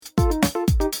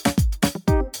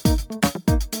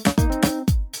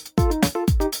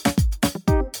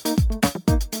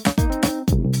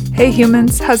Hey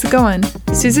humans, how's it going?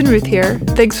 Susan Ruth here.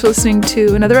 Thanks for listening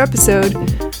to another episode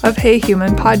of Hey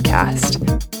Human Podcast.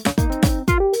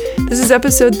 This is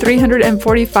episode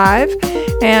 345,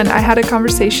 and I had a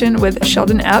conversation with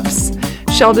Sheldon Epps.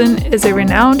 Sheldon is a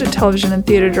renowned television and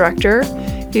theater director.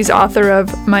 He's author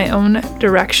of My Own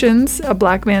Directions, A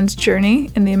Black Man's Journey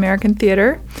in the American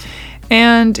Theater.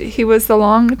 And he was the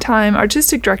longtime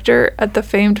artistic director at the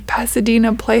famed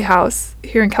Pasadena Playhouse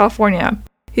here in California.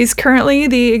 He's currently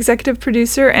the executive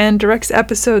producer and directs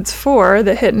episodes for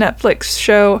the hit Netflix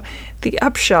show The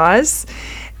Upshaws.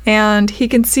 And he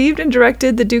conceived and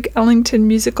directed the Duke Ellington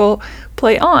musical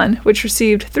Play On, which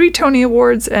received 3 Tony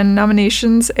Awards and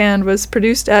nominations and was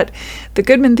produced at the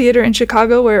Goodman Theater in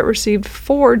Chicago, where it received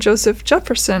 4 Joseph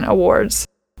Jefferson Awards.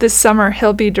 This summer,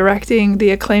 he'll be directing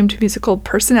the acclaimed musical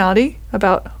Personality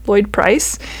about Lloyd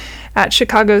Price at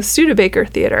Chicago's Studebaker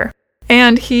Theater.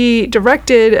 And he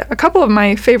directed a couple of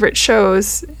my favorite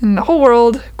shows in the whole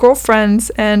world, Girlfriends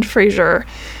and Frasier.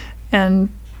 And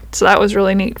so that was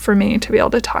really neat for me to be able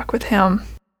to talk with him.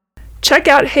 Check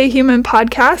out Hey Human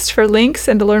Podcast for links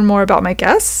and to learn more about my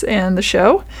guests and the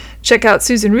show. Check out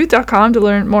SusanRuth.com to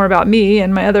learn more about me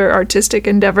and my other artistic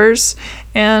endeavors.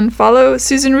 And follow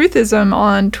Susan Ruthism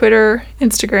on Twitter,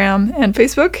 Instagram, and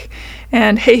Facebook.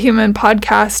 And Hey Human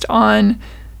Podcast on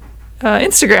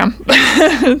Instagram.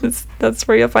 That's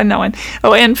where you'll find that one.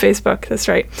 Oh, and Facebook. That's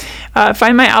right.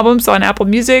 Find my albums on Apple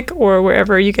Music or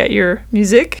wherever you get your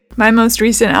music. My most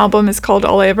recent album is called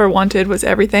All I Ever Wanted Was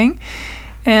Everything.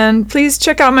 And please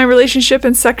check out my relationship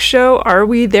and sex show, Are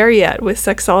We There Yet? With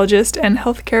sexologist and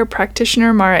healthcare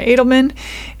practitioner Mara Edelman.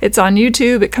 It's on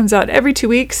YouTube. It comes out every 2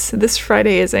 weeks. This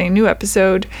Friday is a new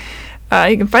episode.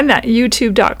 You can find that at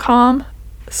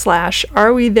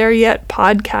youtube.com/Are We There Yet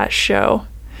podcast show.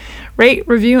 Rate,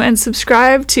 review, and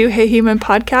subscribe to Hey Human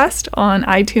Podcast on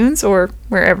iTunes or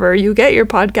wherever you get your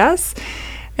podcasts.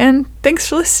 And thanks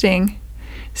for listening.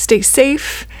 Stay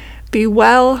safe, be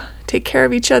well, take care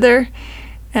of each other,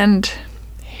 and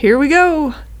here we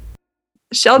go.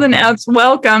 Sheldon Epps,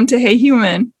 welcome to Hey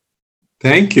Human.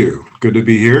 Thank you. Good to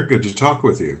be here. Good to talk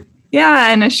with you.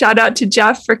 Yeah, and a shout out to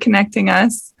Jeff for connecting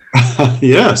us.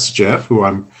 Yes, Jeff, who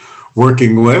I'm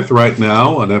working with right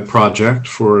now on a project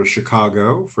for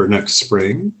Chicago for next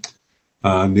spring,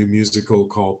 a new musical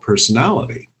called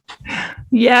Personality.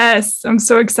 Yes, I'm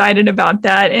so excited about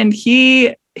that. And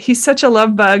he's such a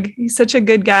love bug. He's such a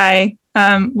good guy.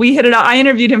 We hit it off. I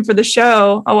interviewed him for the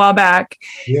show a while back,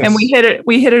 yes. And we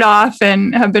hit it off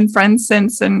and have been friends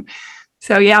since. And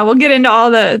so, yeah, we'll get into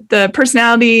all the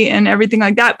personality and everything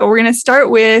like that. But we're going to start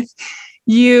with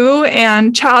you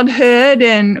and childhood,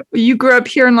 and you grew up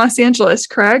here in Los Angeles,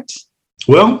 correct?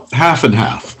 Well, half and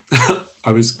half.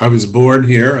 I was born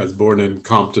here. I was born in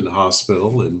Compton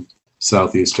Hospital in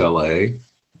Southeast LA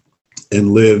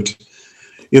and lived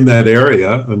in that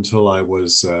area until I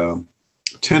was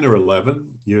 10 or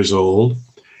 11 years old,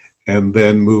 and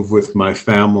then moved with my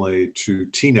family to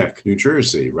Teaneck, New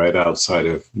Jersey, right outside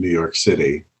of New York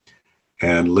City,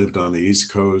 and lived on the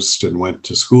East Coast and went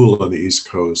to school on the East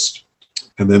Coast,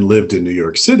 and then lived in New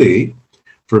York City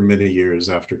for many years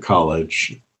after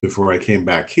college before I came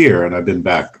back here. And I've been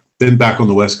back on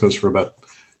the West Coast for about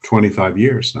 25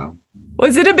 years now.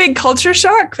 Was it a big culture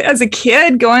shock as a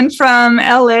kid going from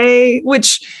LA,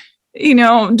 which, you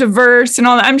know, diverse and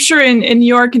all that? I'm sure in New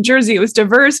York and Jersey it was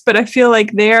diverse, but I feel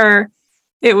like there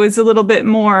it was a little bit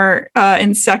more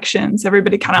in sections.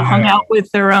 Everybody kind of hung out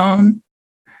with their own.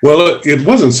 Well, it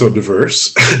wasn't so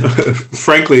diverse.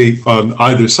 Frankly, on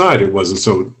either side, it wasn't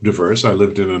so diverse. I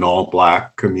lived in an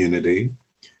all-Black community,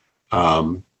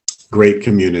 great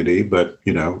community, but,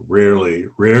 you know,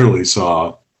 rarely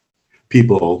saw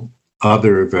people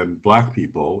other than Black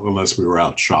people, unless we were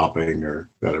out shopping or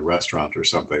at a restaurant or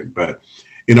something. But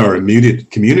in our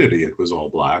immediate community, it was all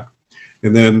Black.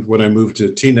 And then when I moved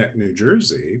to Teaneck, New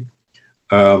Jersey,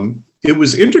 it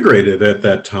was integrated at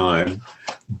that time,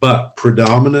 but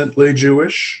predominantly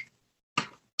Jewish.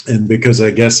 And because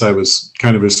I guess I was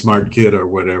kind of a smart kid or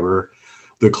whatever,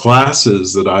 the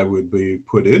classes that I would be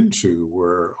put into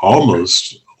were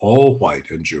almost all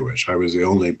white and Jewish. I was the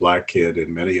only Black kid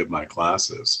in many of my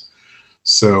classes.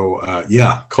 So,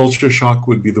 culture shock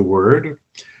would be the word.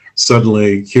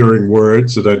 Suddenly hearing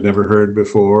words that I'd never heard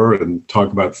before, and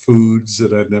talk about foods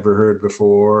that I'd never heard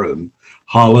before, and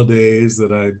holidays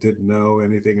that I didn't know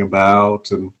anything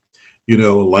about, and, you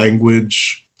know,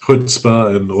 language,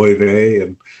 chutzpah and oy vey,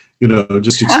 and, you know,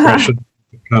 just expressions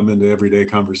that come into everyday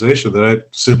conversation that I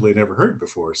simply never heard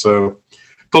before. So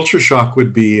culture shock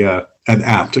would be an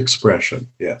apt expression,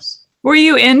 yes. Were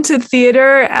you into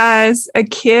theater as a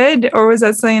kid, or was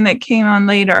that something that came on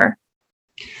later?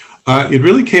 It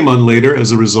really came on later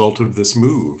as a result of this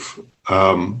move.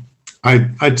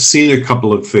 I'd seen a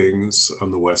couple of things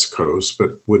on the West Coast,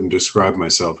 but wouldn't describe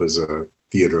myself as a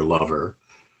theater lover.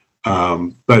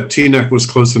 But Teaneck was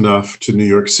close enough to New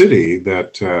York City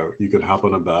that you could hop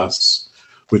on a bus,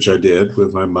 which I did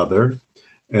with my mother,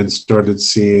 and started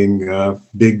seeing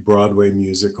big Broadway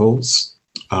musicals,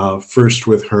 first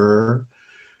with her.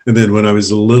 And then when I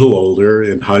was a little older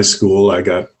in high school, I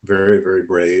got very, very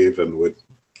brave and would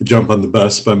jump on the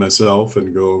bus by myself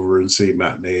and go over and see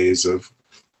matinees of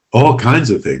all kinds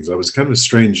of things. I was kind of a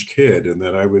strange kid in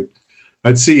that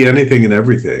I'd see anything and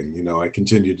everything. You know, I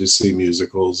continued to see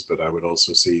musicals, but I would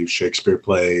also see Shakespeare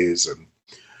plays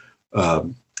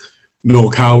and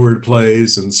Noel Coward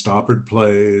plays and Stoppard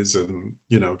plays, and,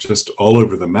 you know, just all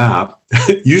over the map,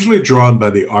 usually drawn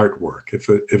by the artwork. If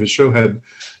a show had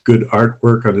good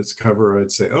artwork on its cover,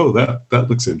 I'd say, oh, that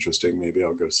looks interesting. Maybe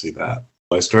I'll go see that.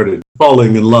 I started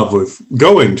falling in love with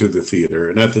going to the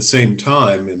theater. And at the same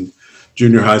time, in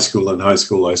junior high school and high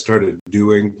school, I started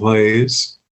doing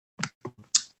plays.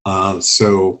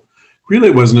 So really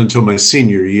it wasn't until my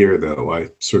senior year, though, I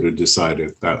sort of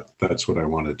decided that that's what I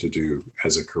wanted to do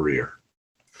as a career.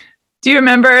 Do you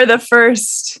remember the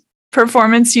first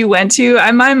performance you went to?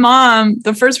 My mom,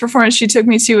 the first performance she took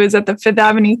me to was at the Fifth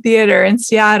Avenue Theater in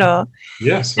Seattle.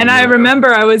 Yes. And I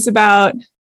remember I was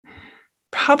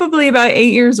probably about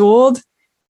 8 years old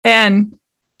and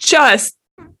just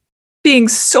being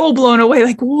so blown away,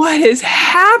 like, what is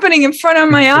happening in front of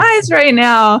my eyes right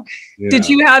now? Yeah. Did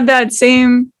you have that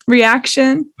same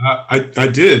reaction? I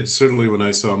did, certainly, when I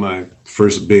saw my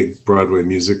first big Broadway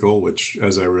musical, which,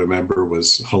 as I remember,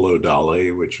 was Hello,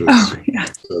 Dolly, which was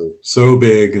so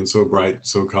big and so bright,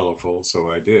 so colorful.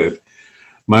 So I did.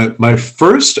 My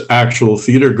first actual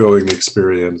theater going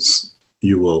experience,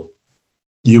 you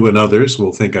and others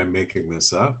will think I'm making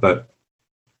this up, but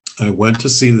I went to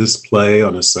see this play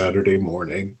on a Saturday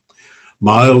morning,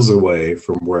 miles away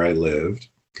from where I lived.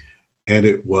 And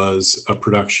it was a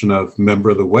production of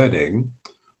Member of the Wedding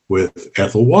with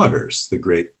Ethel Waters, the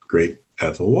great, great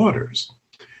Ethel Waters.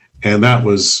 And that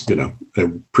was, you know, a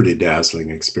pretty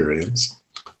dazzling experience.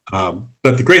 But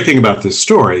the great thing about this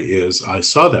story is I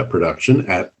saw that production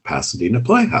at Pasadena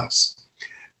Playhouse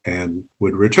and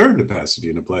would return to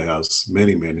Pasadena Playhouse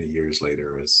many, many years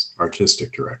later as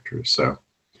artistic director. So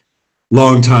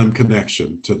long time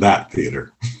connection to that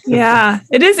theater. Yeah,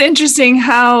 it is interesting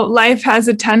how life has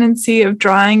a tendency of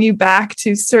drawing you back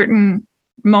to certain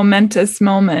momentous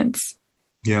moments.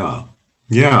 Yeah.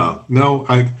 No,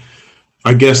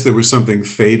 I guess there was something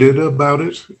fated about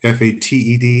it.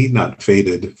 Fated, not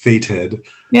faded, fated.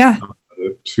 Yeah.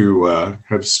 To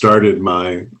have started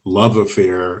my love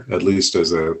affair, at least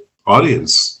as a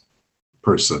audience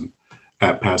person,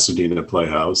 at Pasadena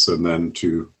Playhouse, and then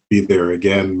to be there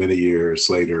again many years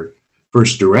later,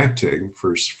 first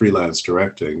freelance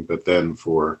directing, but then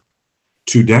for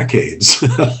 2 decades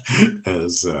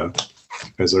as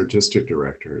artistic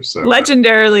director. So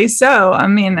legendarily so. I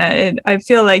mean, I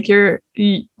feel like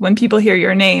when people hear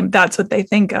your name, that's what they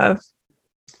think of.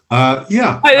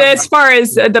 Yeah. As far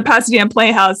as the Pasadena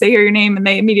Playhouse, they hear your name and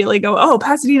they immediately go, "Oh,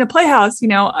 Pasadena Playhouse." You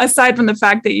know, aside from the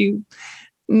fact that you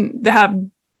have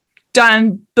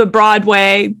done the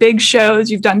Broadway big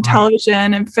shows, you've done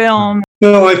television and film.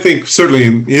 No, I think certainly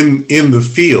in the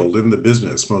field, in the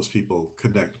business, most people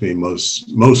connect me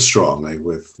most strongly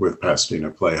with Pasadena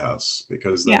Playhouse,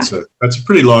 because that's a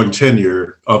pretty long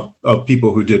tenure of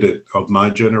people who did it of my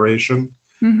generation.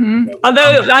 Mm-hmm.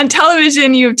 Although on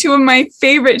television, you have 2 of my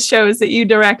favorite shows that you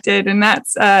directed, and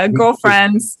that's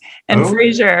Girlfriends and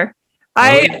Frasier.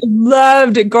 I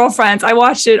loved Girlfriends. I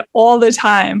watched it all the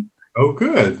time. Oh,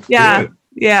 good. Yeah. Good.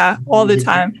 Yeah. All the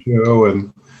time. Show,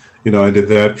 and, you know, I did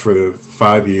that for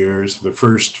 5 years, the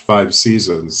first 5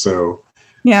 seasons. So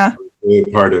yeah, really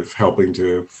part of helping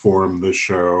to form the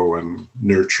show and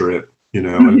nurture it, you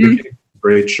know, and it became a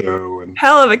great show. And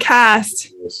hell of a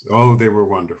cast. Oh, they were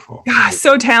wonderful. God,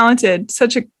 so talented.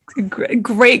 Such a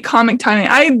great comic timing.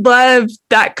 I love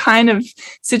that kind of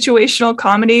situational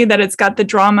comedy, that it's got the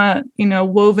drama, you know,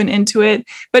 woven into it,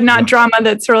 but not drama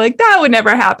that's sort of like, that would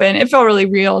never happen. It felt really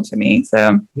real to me.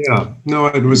 So yeah, no,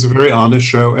 it was a very honest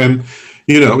show, and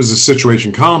you know, it was a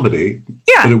situation comedy.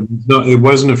 Yeah, but it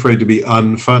wasn't afraid to be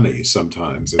unfunny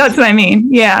sometimes. That's what I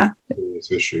mean. Yeah,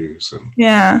 issues and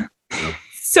yeah.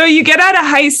 So you get out of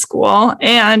high school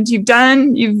and you've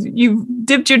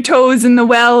dipped your toes in the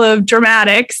well of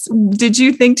dramatics. Did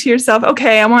you think to yourself,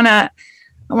 okay, I want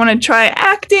to try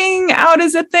acting out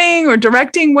as a thing, or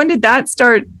directing? When did that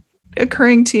start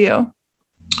occurring to you?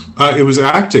 It was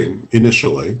acting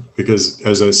initially because,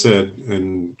 as I said,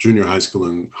 in junior high school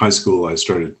and high school, I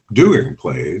started doing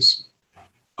plays,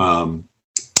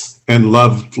 and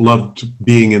loved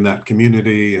being in that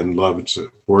community and loved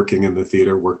working in the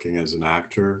theater, working as an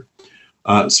actor.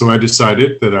 So I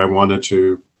decided that I wanted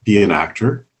to be an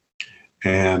actor.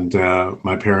 And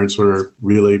my parents were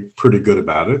really pretty good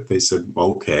about it. They said,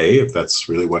 okay, if that's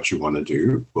really what you want to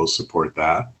do, we'll support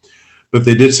that. But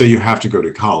they did say you have to go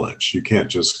to college. You can't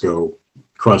just go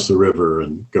across the river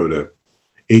and go to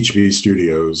HV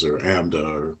Studios or AMDA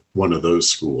or one of those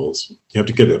schools. You have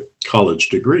to get a college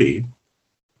degree.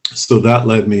 So that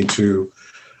led me to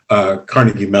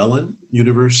Carnegie Mellon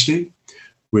University,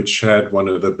 which had one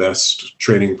of the best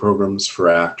training programs for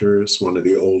actors, one of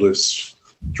the oldest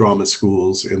drama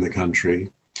schools in the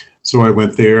country. So I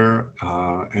went there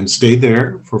and stayed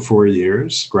there for 4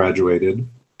 years, graduated,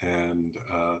 and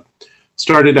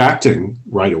started acting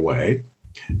right away,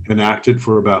 and acted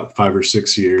for about 5 or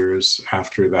 6 years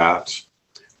after that,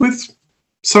 with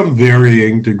some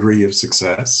varying degree of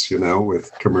success,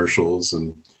 with commercials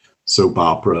and soap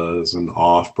operas and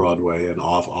off-Broadway and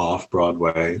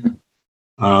off-Broadway.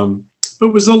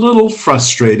 But was a little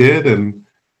frustrated and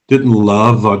didn't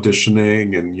love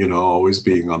auditioning and, always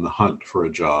being on the hunt for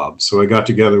a job. So I got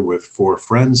together with 4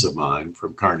 friends of mine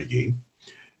from Carnegie,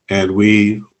 and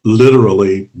we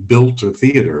literally built a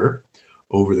theater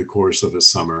over the course of a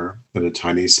summer in a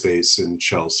tiny space in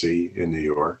Chelsea in New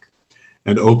York,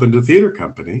 and opened a theater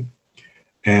company.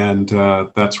 And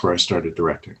that's where I started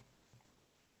directing.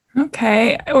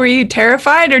 Okay. Were you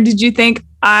terrified, or did you think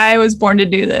I was born to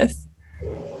do this?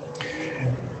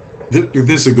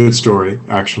 This is a good story,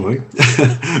 actually,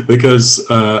 because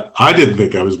I didn't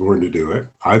think I was born to do it.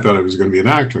 I thought I was going to be an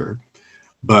actor.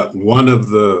 But one of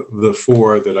the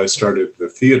 4 that I started the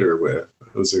theater with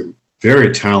was a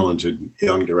very talented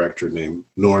young director named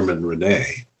Norman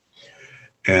Renee.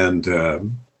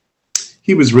 And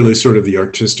he was really sort of the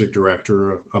artistic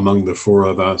director among the 4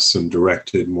 of us and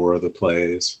directed more of the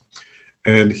plays.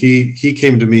 And he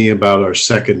came to me about our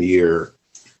second year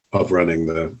of running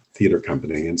the theater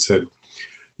company and said,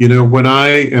 when I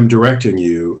am directing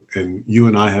you and you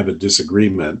and I have a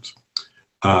disagreement,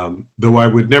 though I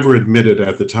would never admit it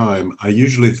at the time, I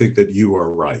usually think that you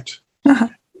are right.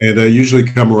 And I usually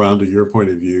come around to your point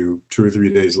of view 2 or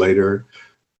 3 days later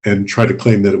and try to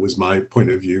claim that it was my point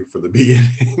of view for the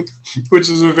beginning, which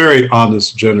is a very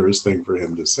honest, generous thing for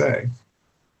him to say.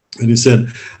 And he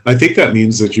said, I think that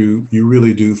means that you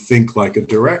really do think like a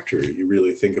director. You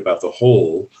really think about the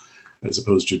whole as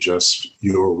opposed to just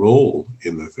your role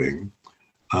in the thing.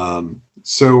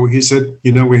 So he said,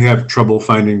 we have trouble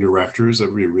finding directors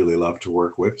that we really love to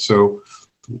work with. So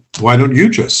why don't you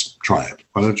just try it?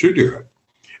 Why don't you do it?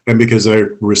 And because I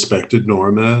respected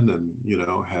Norman and,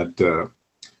 had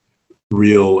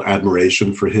real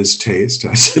admiration for his taste,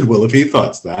 I said, well, if he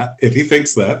thinks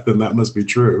that, then that must be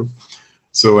true.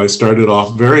 So I started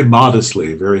off very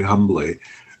modestly, very humbly,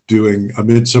 doing A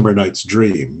Midsummer Night's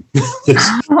Dream. This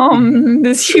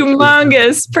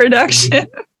humongous production.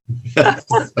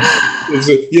 Is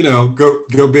it,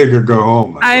 go big or go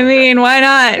home? I mean, why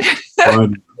not?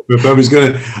 If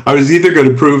I was either going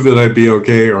to prove that I'd be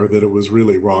okay or that it was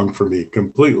really wrong for me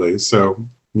completely. So,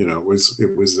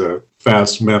 it was a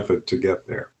fast method to get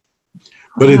there.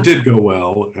 But it did go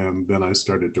well. And then I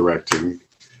started directing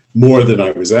more than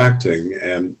I was acting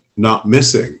and not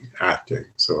missing acting.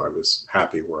 So I was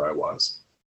happy where I was.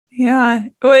 Yeah.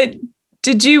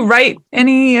 Did you write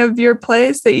any of your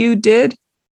plays that you did?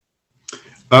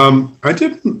 I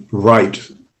didn't write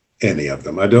any of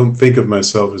them. I don't think of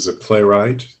myself as a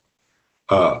playwright.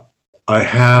 I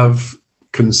have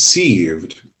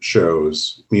conceived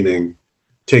shows, meaning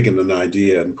taken an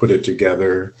idea and put it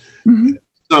together,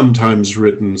 sometimes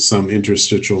written some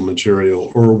interstitial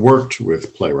material or worked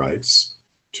with playwrights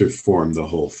to form the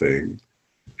whole thing.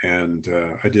 And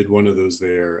I did one of those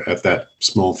there at that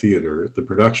small theater, the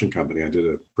production company. I did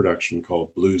a production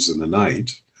called Blues in the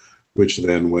Night, which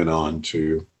then went on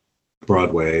to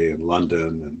Broadway and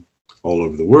London and all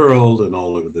over the world and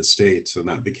all over the States. And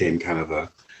that became kind of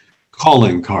a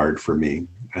calling card for me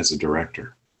as a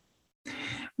director.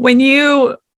 When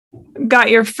you got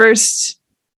your first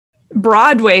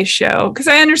Broadway show, because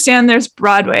I understand there's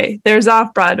Broadway, there's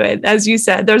off-Broadway, as you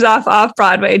said, there's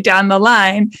off-Broadway down the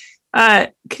line.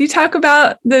 Can you talk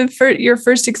about your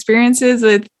first experiences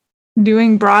with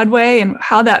doing Broadway and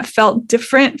how that felt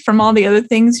different from all the other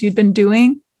things you'd been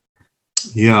doing?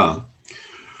 Yeah.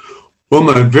 Well,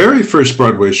 my very first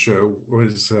Broadway show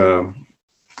was,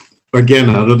 again,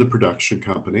 out of the production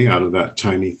company, out of that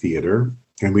tiny theater.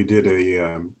 And we did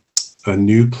a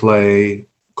new play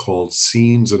called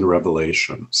Scenes and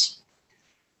Revelations.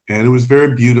 And it was a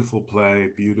very beautiful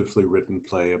play, beautifully written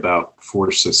play about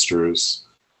four sisters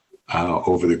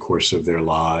over the course of their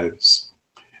lives.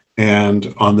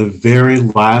 And on the very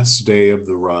last day of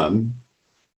the run,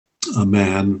 a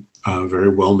man, a very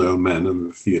well-known man in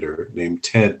the theater named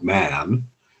Ted Mann,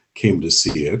 came to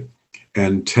see it.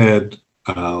 And Ted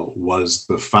was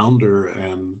the founder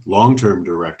and long-term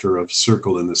director of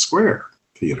Circle in the Square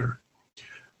Theater,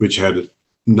 which had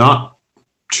not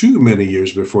too many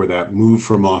years before that moved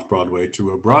from off-Broadway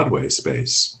to a Broadway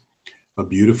space, a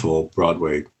beautiful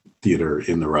Broadway theater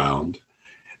in the round.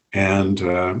 And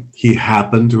he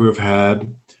happened to have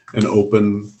had an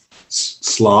open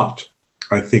slot.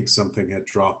 I think something had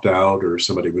dropped out or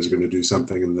somebody was going to do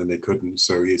something and then they couldn't.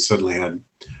 So he suddenly had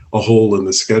a hole in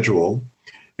the schedule.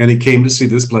 And he came to see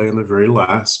this play on the very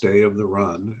last day of the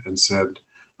run and said,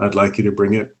 I'd like you to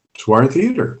bring it to our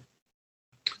theater.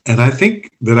 And I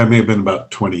think that I may have been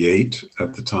about 28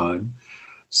 at the time.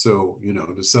 So,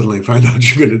 to suddenly find out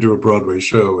you're going to do a Broadway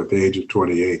show at the age of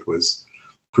 28 was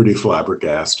pretty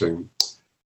flabbergasting.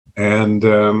 And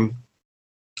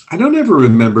I don't ever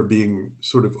remember being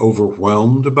sort of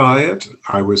overwhelmed by it.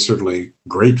 I was certainly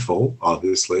grateful,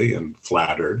 obviously, and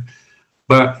flattered.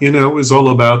 But, it was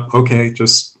all about, okay,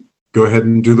 just go ahead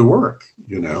and do the work,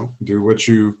 do what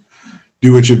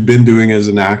you've been doing as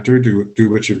an actor, do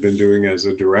what you've been doing as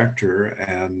a director,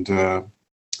 and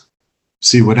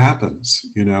see what happens,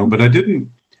 But I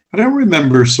don't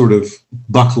remember sort of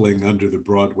buckling under the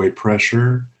Broadway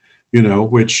pressure,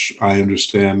 which I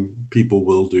understand people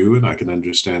will do, and I can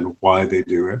understand why they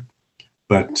do it.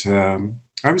 But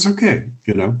I was okay,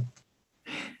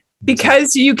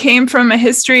 Because you came from a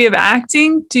history of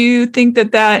acting, do you think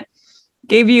that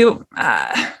gave you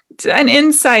an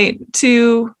insight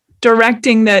to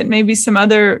directing that maybe some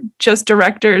other just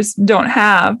directors don't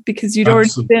have because you'd already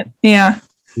been,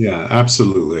 yeah,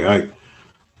 absolutely.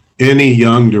 Any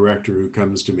young director who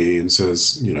comes to me and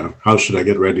says, how should I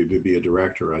get ready to be a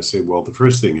director? I say, well, the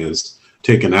first thing is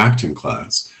take an acting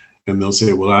class. And they'll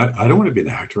say, well, I don't want to be an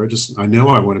actor. I know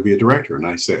I want to be a director. And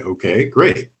I say, okay,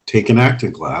 great. Take an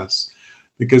acting class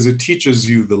because it teaches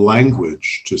you the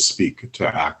language to speak to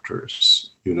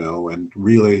actors, and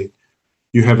really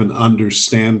you have an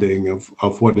understanding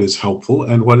of what is helpful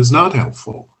and what is not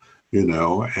helpful,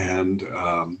 and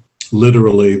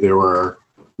literally there are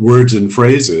words and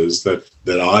phrases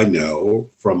that I know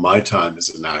from my time as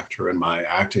an actor and my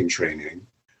acting training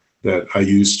that I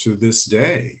use to this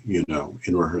day,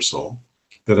 in rehearsal,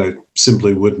 that I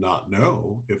simply would not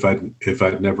know if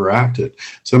I'd never acted.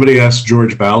 Somebody asked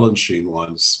George Balanchine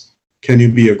once, can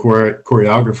you be a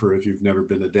choreographer if you've never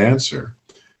been a dancer?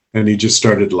 And he just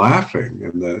started laughing.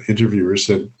 And the interviewer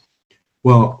said,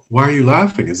 well, why are you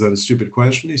laughing? Is that a stupid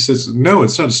question? He says, no,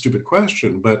 it's not a stupid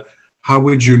question, but how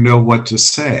would you know what to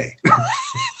say?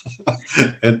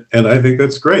 and I think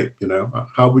that's great.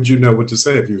 How would you know what to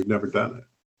say if you've never done it?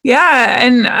 Yeah.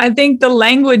 And I think the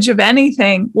language of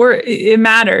anything, it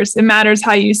matters. It matters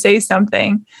how you say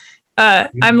something.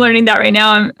 I'm learning that right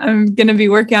now. I'm going to be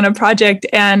working on a project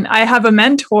and I have a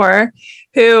mentor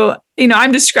who,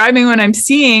 I'm describing what I'm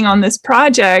seeing on this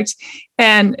project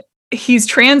and he's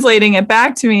translating it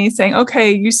back to me saying,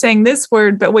 okay, you're saying this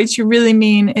word, but what you really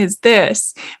mean is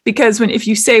this. Because if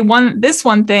you say this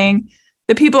one thing,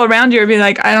 the people around you will be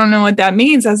like, I don't know what that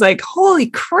means. I was like, holy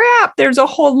crap, there's a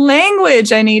whole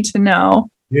language I need to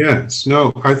know. Yes,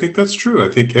 no, I think that's true. I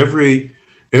think every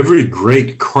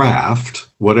great craft,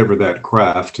 whatever that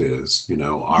craft is,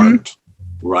 art,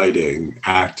 writing,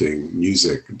 acting,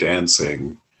 music,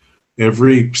 dancing,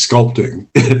 every sculpting,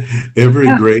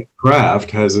 every great craft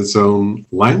has its own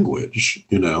language,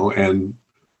 and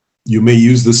you may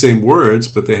use the same words,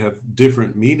 but they have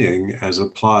different meaning as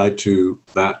applied to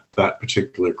that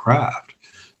particular craft.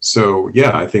 So,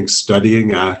 yeah, I think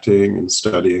studying acting and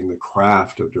studying the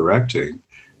craft of directing,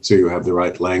 so you have the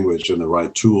right language and the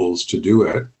right tools to do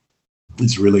it,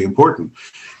 is really important.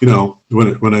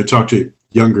 When I talk to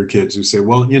younger kids who say,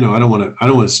 well, I don't want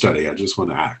to study. I just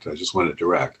want to act. I just want to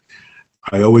direct.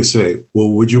 I always say,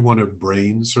 well, would you want a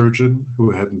brain surgeon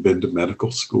who hadn't been to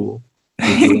medical school?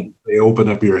 They open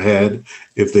up your head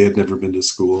if they had never been to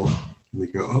school. And they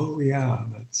go, oh, yeah,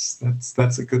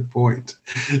 that's a good point.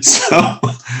 So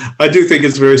I do think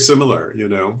it's very similar,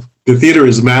 The theater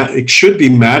it should be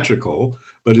magical,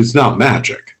 but it's not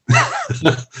magic.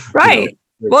 Right.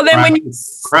 Well, then when you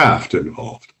craft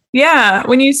involved. Yeah.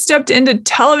 When you stepped into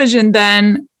television,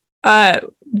 then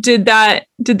did that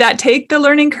take the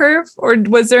learning curve, or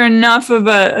was there enough of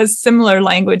a similar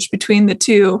language between the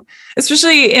two,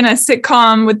 especially in a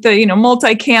sitcom with the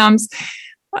multicams?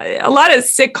 a lot of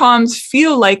sitcoms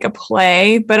feel like a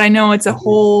play, but I know it's a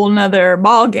whole nother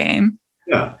ball game.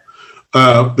 Yeah.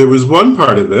 There was one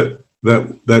part of it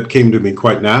that came to me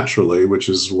quite naturally, which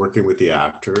is working with the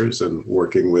actors and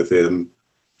working within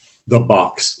the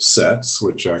box sets,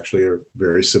 which actually are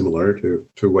very similar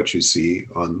to what you see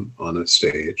on a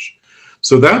stage.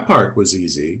 So that part was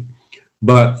easy,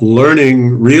 but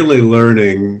really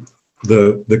learning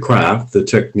the craft, the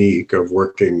technique of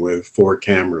working with 4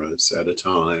 cameras at a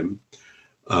time,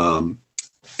 and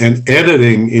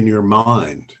editing in your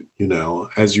mind,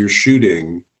 as you're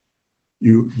shooting,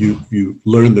 you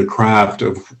learn the craft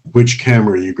of which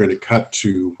camera you're going to cut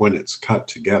to when it's cut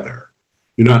together.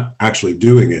 You're not actually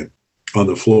doing it on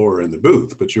the floor in the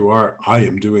booth, but I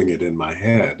am doing it in my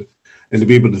head. And to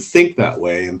be able to think that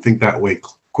way and think that way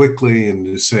quickly and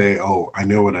to say, oh, I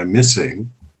know what I'm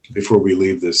missing before we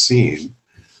leave this scene,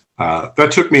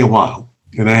 that took me a while.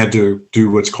 And I had to do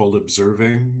what's called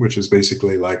observing, which is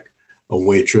basically like a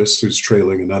waitress who's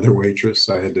trailing another waitress.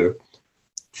 I had to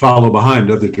follow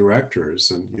behind other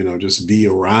directors and, just be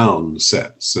around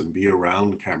sets and be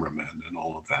around cameramen and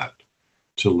all of that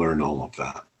to learn all of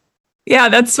that. Yeah,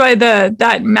 that's why that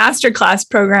masterclass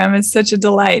program is such a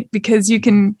delight, because you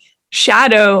can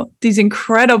shadow these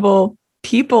incredible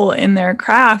people in their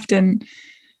craft. And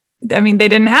I mean, they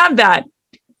didn't have that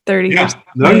 30 years ago.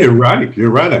 No, you're right. You're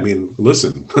right. I mean,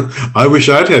 listen, I wish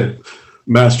I'd had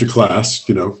masterclass,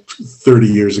 30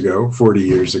 years ago, 40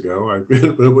 years ago.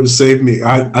 It would have saved me.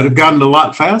 I'd have gotten a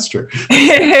lot faster.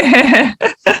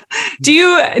 Do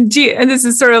you, and this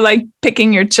is sort of like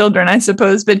picking your children, I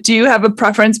suppose, but do you have a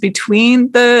preference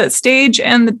between the stage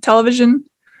and the television?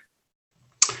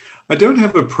 I don't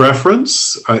have a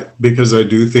preference because I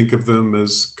do think of them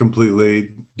as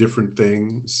completely different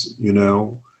things,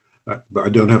 I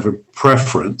don't have a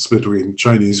preference between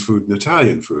Chinese food and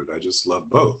Italian food. I just love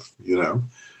both,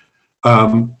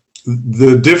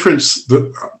 The difference,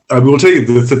 I will tell you,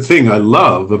 the thing I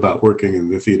love about working in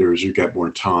the theater is you get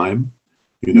more time.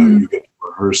 You get to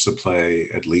rehearse a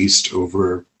play at least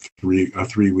over a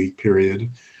 3-week period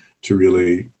to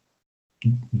really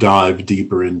dive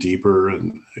deeper and deeper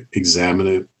and examine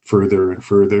it further and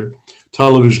further.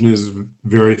 Television is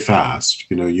very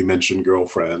fast. You mentioned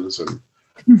Girlfriends and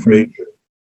Frasier.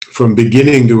 From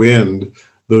beginning to end,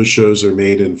 those shows are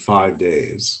made in 5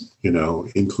 days,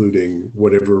 including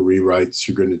whatever rewrites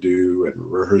you're going to do and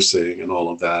rehearsing and all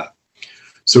of that.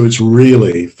 So it's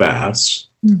really fast.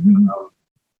 Mm-hmm.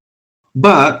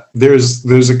 But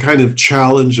there's a kind of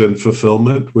challenge and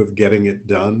fulfillment with getting it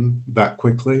done that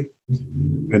quickly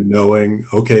and knowing,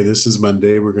 okay, this is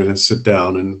Monday, we're going to sit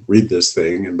down and read this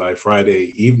thing. And by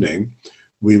Friday evening,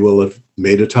 we will have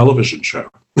made a television show,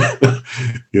 and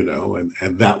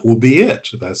that will be it.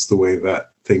 That's the way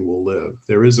that thing will live.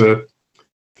 There is a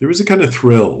kind of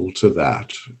thrill to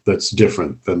that that's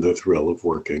different than the thrill of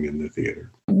working in the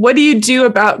theater. What do you do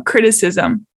about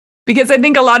criticism? Because I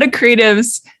think a lot of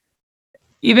creatives,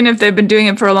 even if they've been doing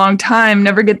it for a long time,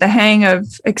 never get the hang of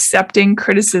accepting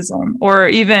criticism or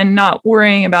even not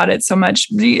worrying about it so much.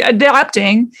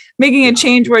 Adapting, making a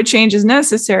change where a change is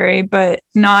necessary, but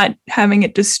not having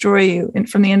it destroy you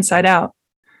from the inside out.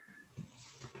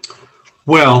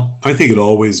 Well, I think it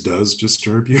always does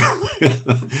disturb you.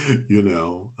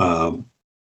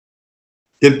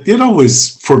 It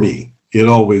always, for me, it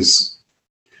always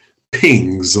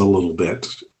pings a little bit,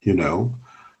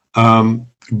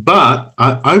 But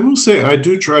I will say I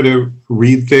do try to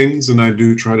read things and I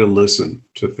do try to listen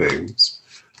to things.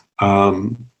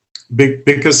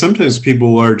 Because sometimes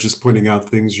people are just pointing out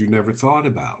things you never thought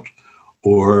about,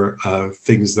 or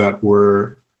things that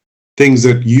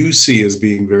you see as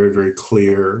being very, very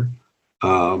clear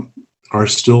are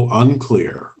still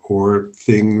unclear, or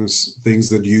things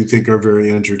that you think are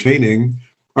very entertaining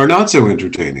are not so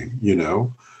entertaining,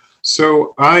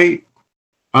 So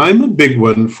I'm a big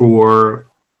one for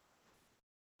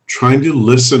trying to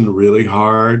listen really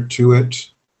hard to it,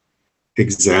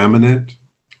 examine it,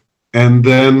 and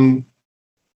then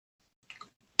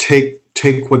take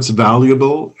what's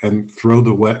valuable and throw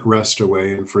the rest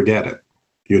away and forget it.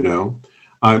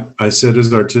 I said as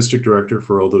an artistic director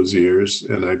for all those years,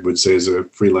 and I would say as a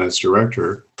freelance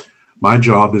director, my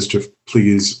job is to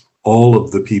please all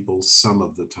of the people some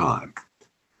of the time.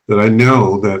 That I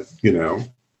know that,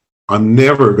 I'm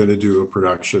never going to do a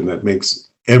production that makes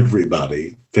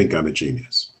everybody think I'm a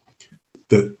genius.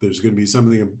 That there's going to be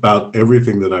something about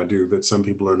everything that I do that some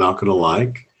people are not going to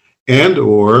like, and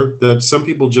or that some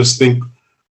people just think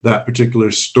that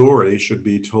particular story should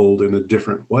be told in a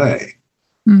different way.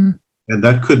 Mm-hmm. And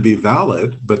that could be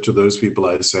valid, but to those people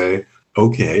I say,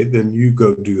 okay, then you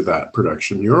go do that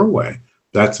production your way.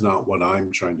 that's not what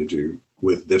I'm trying to do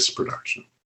with this production.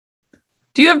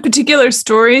 Do you have particular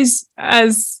stories,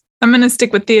 as I'm going to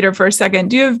stick with theater for a second,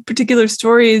 do you have particular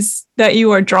stories that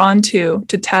you are drawn to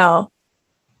tell?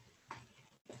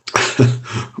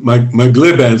 my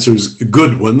glib answer is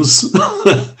good ones.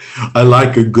 I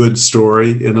like a good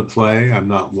story in a play. I'm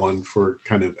not one for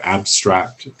kind of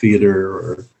abstract theater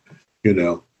or,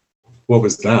 what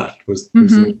was that? Was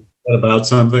that about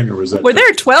something, or was that? Were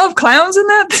there 12 clowns in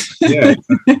that? Yeah.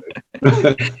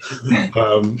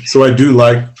 So I do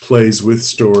like plays with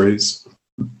stories.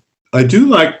 I do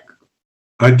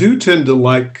tend to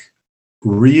like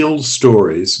real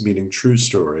stories, meaning true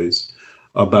stories,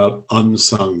 about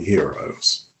unsung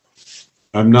heroes.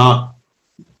 I'm not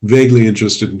vaguely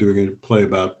interested in doing a play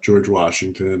about George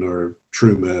Washington or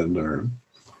Truman or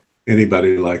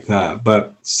anybody like that,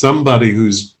 but somebody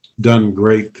who's done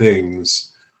great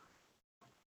things,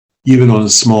 even on a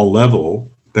small level,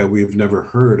 that we've never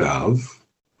heard of,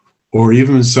 or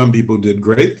even some people did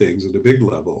great things at a big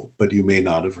level, but you may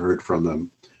not have heard from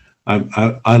them.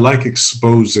 I like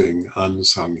exposing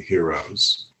unsung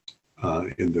heroes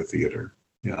in the theater.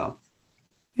 Yeah.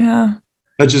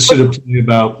 I just did a play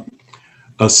about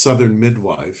a Southern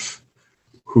midwife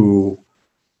who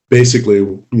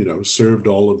basically, served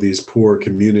all of these poor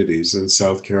communities in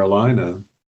South Carolina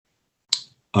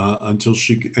until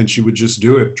she would just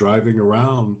do it, driving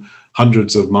around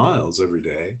hundreds of miles every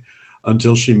day,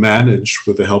 until she managed,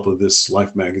 with the help of this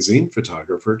Life magazine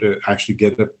photographer, to actually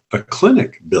get a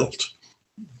clinic built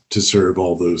to serve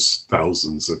all those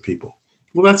thousands of people.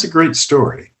 Well, that's a great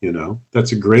story,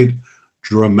 That's a great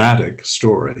dramatic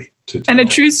story to tell. And a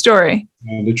true story.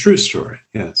 And a true story,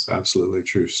 yes, absolutely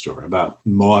true story about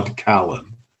Maud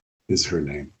Callan is her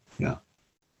name. Yeah.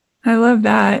 I love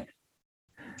that.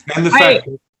 And the fact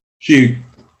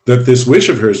that this wish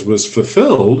of hers was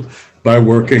fulfilled by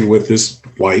working with this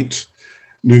white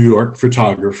New York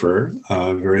photographer,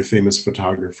 a very famous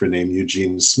photographer named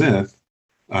Eugene Smith,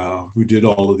 who did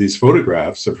all of these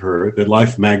photographs of her that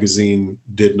Life magazine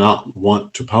did not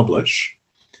want to publish,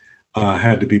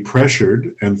 had to be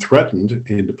pressured and threatened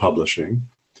into publishing.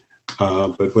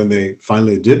 But when they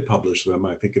finally did publish them,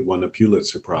 I think it won a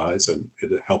Pulitzer Prize, and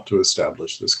it helped to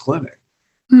establish this clinic.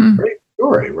 Great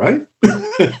story, right?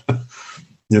 A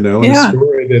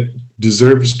story that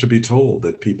deserves to be told,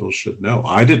 that people should know.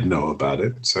 I didn't know about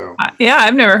it, so.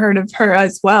 I've never heard of her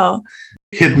as well.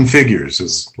 Hidden Figures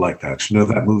is like that. You know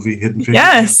that movie, Hidden Figures?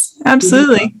 Yes,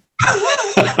 absolutely.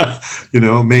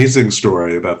 Amazing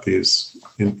story about these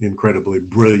incredibly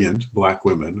brilliant Black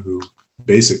women who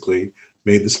basically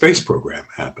made the space program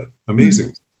happen.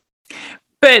 Amazing.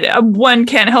 But one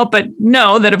can't help but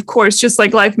know that, of course, just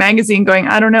like Life magazine going,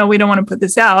 I don't know, we don't want to put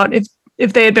this out.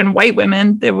 If they had been white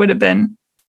women, there would have been.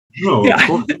 No, of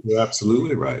course, you're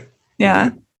absolutely right.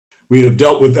 Yeah. We have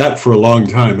dealt with that for a long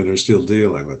time and are still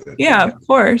dealing with it. Yeah, of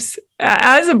course.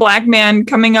 As a Black man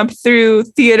coming up through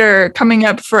theater, coming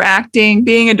up for acting,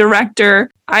 being a director,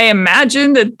 I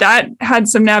imagine that had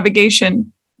some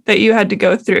navigation that you had to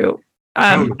go through.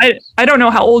 I don't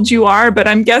know how old you are, but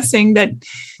I'm guessing that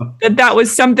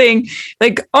was something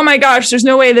like, oh my gosh, there's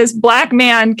no way this Black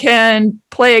man can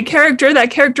play a character.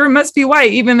 That character must be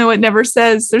white, even though it never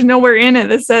says, there's nowhere in it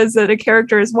that says that a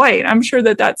character is white. I'm sure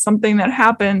that that's something that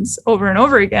happens over and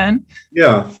over again.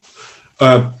 Yeah.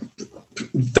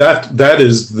 That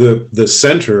is the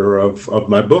center of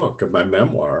my book, of my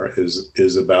memoir,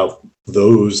 is about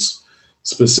those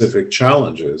specific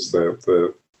challenges.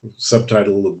 The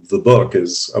subtitle of the book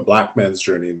is A Black Man's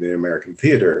Journey in the American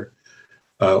Theater,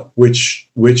 which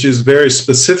is very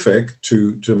specific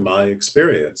to my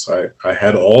experience. I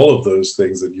had all of those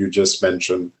things that you just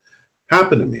mentioned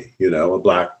happen to me. A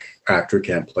Black actor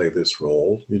can't play this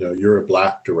role. You're a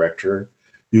Black director.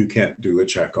 You can't do a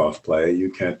Chekhov play. You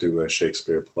can't do a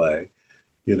Shakespeare play.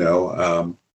 You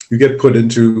get put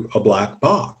into a black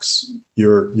box.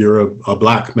 You're a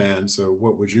Black man, so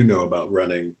what would you know about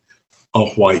running a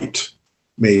white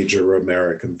major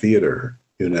American theater,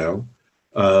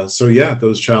 So yeah,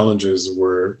 those challenges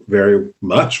were very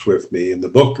much with me. And the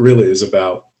book really is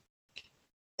about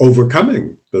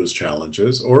overcoming those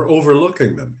challenges or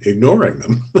overlooking them, ignoring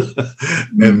them,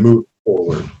 and move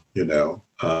forward,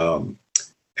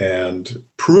 and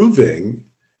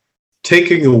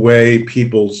taking away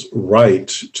people's right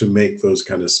to make those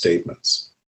kind of statements.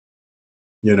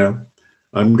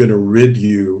 I'm going to rid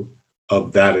you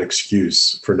of that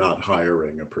excuse for not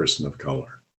hiring a person of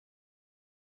color.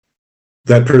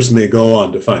 That person may go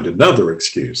on to find another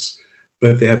excuse,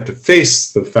 but they have to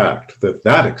face the fact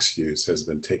that excuse has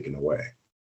been taken away.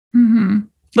 Mm-hmm.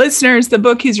 Listeners, the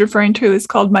book he's referring to is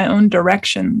called My Own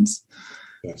Directions.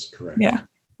 That's correct. Yeah.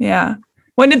 Yeah.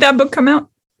 When did that book come out?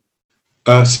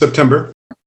 September.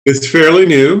 It's fairly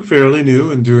new,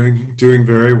 and doing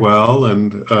very well.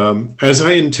 And as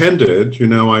I intended,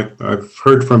 I've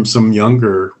heard from some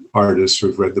younger artists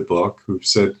who've read the book who've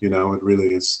said, it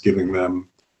really is giving them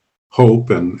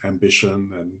hope and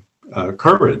ambition and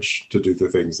courage to do the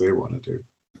things they want to do.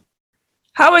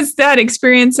 How was that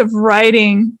experience of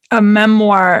writing a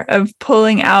memoir, of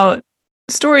pulling out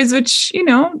stories, which,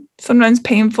 sometimes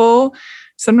painful,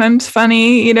 sometimes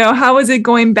funny, how was it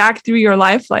going back through your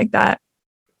life like that?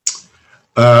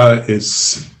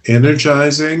 It's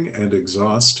energizing and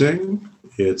exhausting.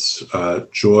 It's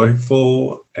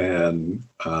joyful and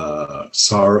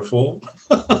sorrowful.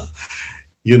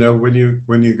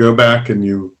 When you go back and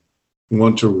you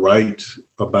want to write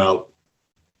about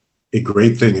a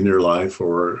great thing in your life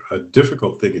or a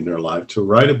difficult thing in your life, to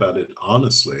write about it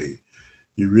honestly,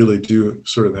 you really do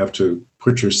sort of have to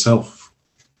put yourself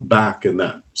back in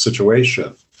that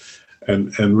situation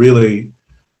and really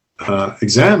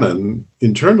examine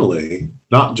internally,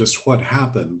 not just what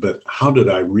happened, but how did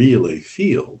I really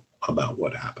feel about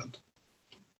what happened?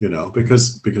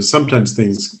 Because sometimes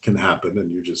things can happen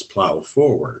and you just plow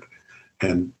forward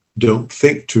and don't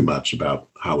think too much about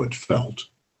how it felt,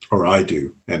 or I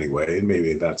do anyway, and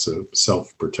maybe that's a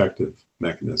self-protective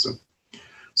mechanism.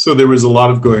 So there was a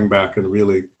lot of going back and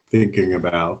really thinking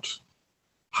about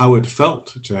how it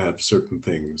felt to have certain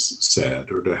things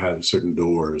said or to have certain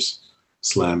doors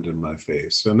slammed in my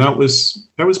face. And that was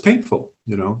painful,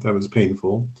 that was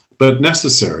painful, but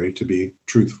necessary to be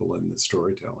truthful in the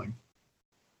storytelling.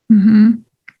 Mm-hmm.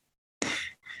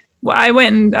 Well, I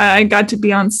went and I got to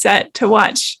be on set to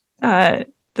watch the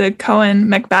Coen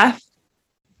Macbeth,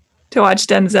 to watch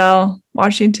Denzel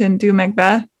Washington do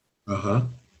Macbeth. Uh-huh.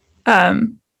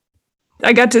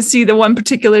 I got to see the one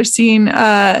particular scene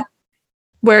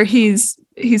where he's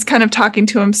kind of talking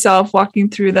to himself, walking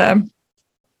through the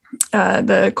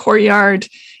courtyard,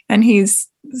 and he's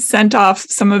sent off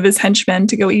some of his henchmen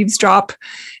to go eavesdrop.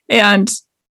 And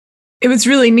it was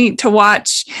really neat to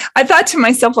watch. I thought to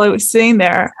myself while I was sitting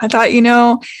there, I thought,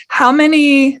 how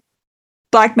many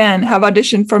Black men have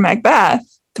auditioned for Macbeth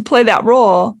to play that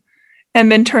role and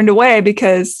been turned away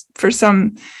because for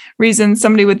some reason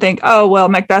somebody would think, oh, well,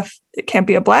 Macbeth, it can't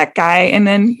be a Black guy. And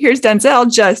then here's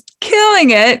Denzel just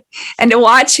killing it. And to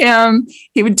watch him,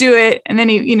 he would do it. And then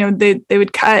they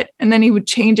would cut, and then he would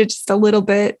change it just a little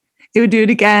bit. He would do it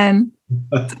again.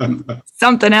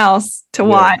 Something else to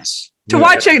watch. To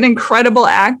watch an incredible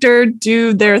actor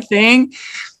do their thing.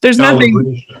 There's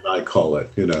nothing. I call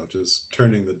it, just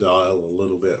turning the dial a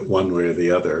little bit one way or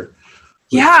the other.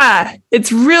 Yeah,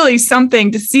 it's really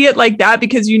something to see it like that,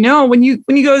 because when you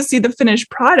go to see the finished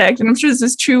product, and I'm sure this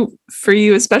is true for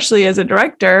you, especially as a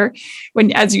director,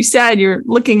 when, as you said, you're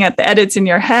looking at the edits in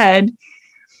your head,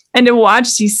 and to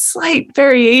watch these slight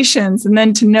variations, and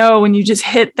then to know when you just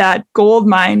hit that gold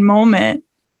mine moment.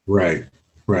 Right.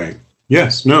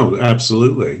 Yes, no,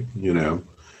 absolutely.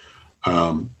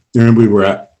 And we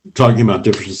were talking about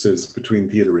differences between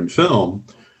theater and film.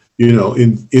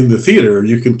 In the theater,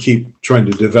 you can keep trying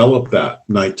to develop that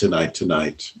night to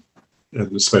night,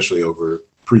 and especially over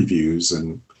previews.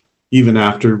 And even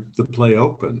after the play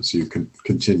opens, you can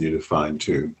continue to fine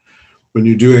tune. When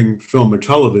you're doing film or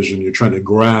television, you're trying to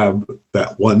grab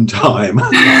that one time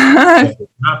that it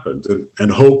happened and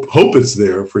hope it's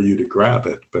there for you to grab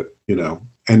it. But,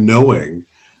 and knowing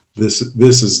this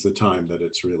is the time that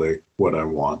it's really what I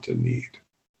want and need.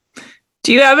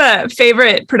 Do you have a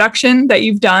favorite production that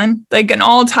you've done, like an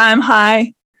all-time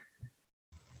high?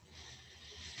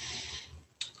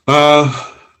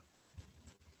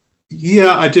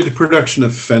 Yeah, I did a production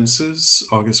of Fences,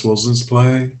 August Wilson's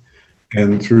play,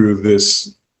 and through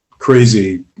this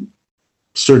crazy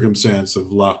circumstance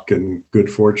of luck and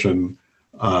good fortune,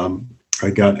 I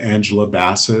got Angela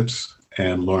Bassett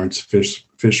and Lawrence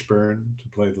Fishburne to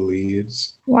play the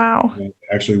leads. Wow. And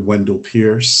actually, Wendell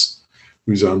Pierce,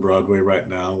 who's on Broadway right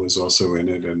now, was also in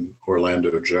it, and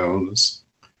Orlando Jones.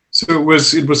 So it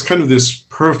was kind of this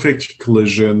perfect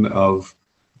collision of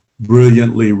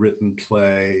brilliantly written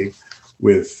play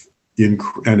with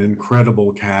an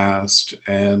incredible cast,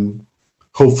 and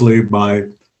hopefully my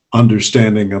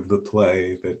understanding of the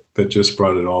play that just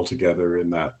brought it all together in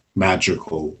that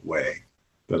magical way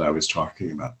that I was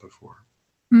talking about before.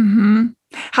 Mm-hmm.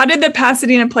 How did the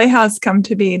Pasadena Playhouse come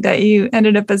to be that you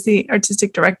ended up as the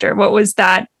artistic director? What was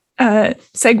that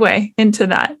segue into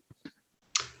that?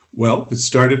 Well, it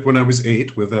started when I was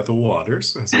 8 with Ethel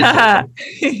Waters. But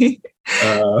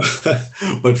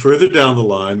further down the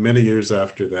line, many years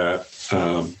after that,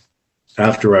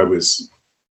 after I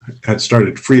had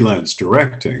started freelance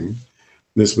directing,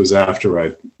 This was after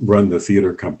I'd run the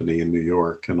theater company in New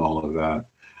York and all of that.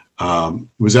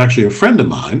 Was actually a friend of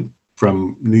mine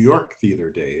from New York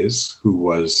theater days, who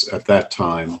was at that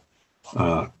time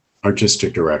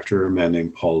artistic director, a man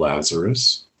named Paul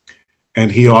Lazarus.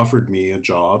 And he offered me a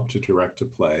job to direct a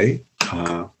play,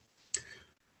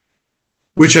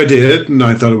 which I did. And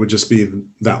I thought it would just be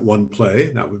that one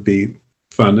play. That would be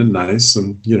fun and nice.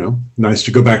 And, nice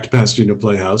to go back to Pasadena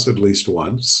Playhouse at least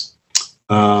once.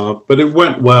 But it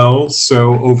went well.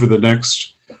 So over the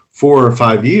next 4 or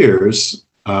 5 years,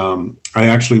 I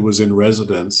actually was in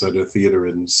residence at a theater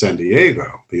in San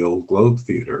Diego, the Old Globe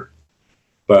Theater.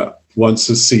 But once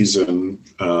a season,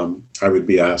 I would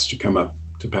be asked to come up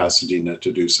to Pasadena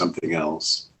to do something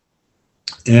else.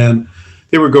 And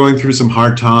they were going through some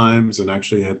hard times and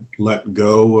actually had let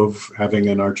go of having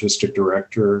an artistic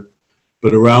director.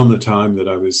 But around the time that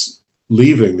I was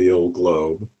leaving the Old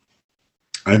Globe,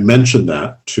 I mentioned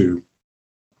that to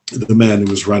the man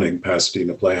who was running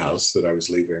Pasadena Playhouse, that I was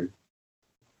leaving.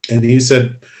 And he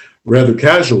said, rather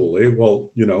casually,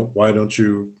 well, why don't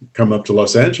you come up to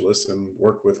Los Angeles and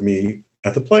work with me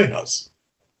at the Playhouse?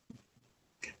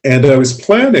 And I was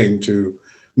planning to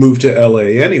move to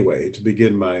LA anyway to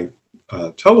begin my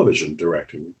television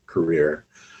directing career.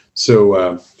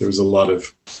 So there was a lot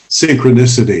of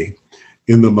synchronicity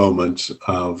in the moment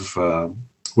of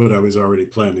what I was already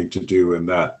planning to do in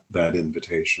that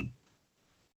invitation.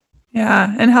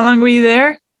 Yeah. And how long were you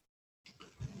there?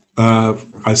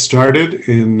 I started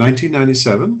in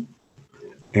 1997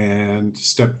 and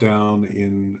stepped down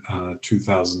in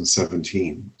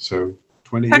 2017. So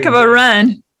 20 Heck years. of a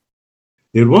run.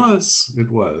 It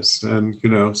was.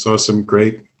 And, saw some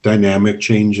great dynamic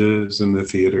changes in the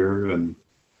theater and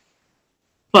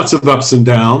lots of ups and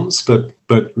downs, but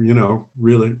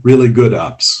really, really good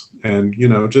ups. And,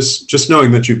 just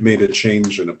knowing that you've made a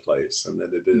change in a place and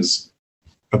that it is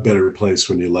a better place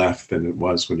when you left than it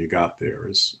was when you got there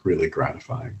is really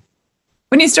gratifying.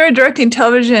 When you started directing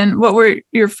television, what were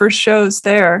your first shows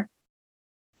there?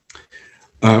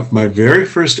 My very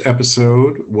first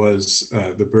episode was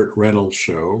the Burt Reynolds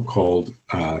show called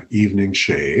Evening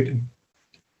Shade.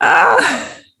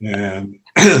 And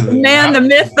the man, the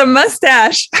myth, the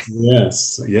mustache.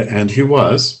 Yes, yeah, and he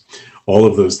was all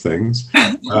of those things.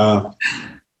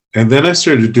 And then I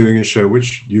started doing a show,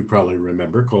 which you probably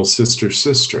remember, called Sister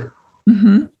Sister.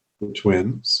 Mm-hmm. The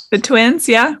twins. The twins,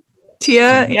 yeah.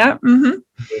 Tia, yeah. Mm-hmm.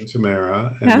 And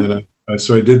Tamara. And then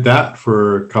so I did that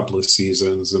for a couple of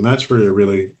seasons. And that's where I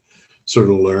really sort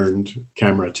of learned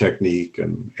camera technique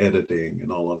and editing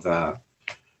and all of that.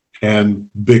 And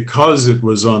because it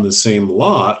was on the same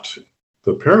lot,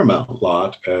 the Paramount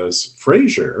lot, as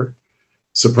Frasier,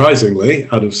 surprisingly,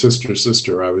 out of Sister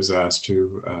Sister, I was asked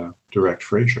to direct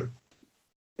Frasier.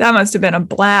 That must have been a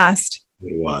blast.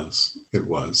 It was.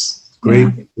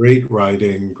 Great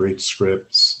writing, great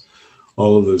scripts,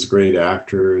 all of those great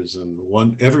actors,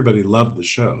 and everybody loved the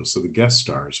show. So the guest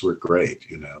stars were great.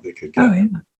 They could get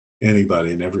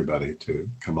anybody and everybody to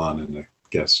come on in a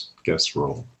guest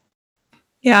role.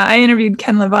 Yeah, I interviewed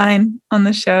Ken Levine on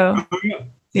the show. Oh,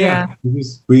 yeah.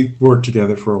 We worked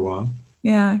together for a while.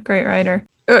 Yeah, great writer.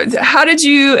 How did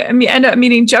you end up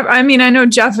meeting Jeff? I know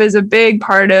Jeff is a big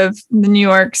part of the New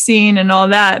York scene and all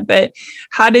that, but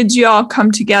how did you all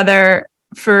come together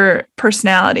for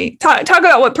Personality? Talk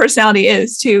about what Personality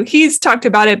is too. He's talked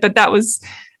about it, but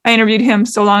I interviewed him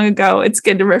so long ago. It's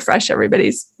good to refresh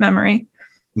everybody's memory.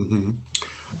 Mm-hmm.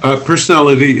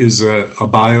 Personality is a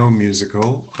bio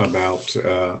musical about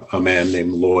a man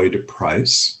named Lloyd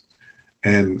Price.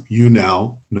 And you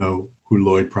now know who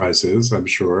Lloyd Price is, I'm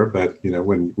sure. But,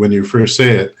 when you first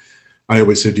say it, I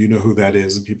always say, do you know who that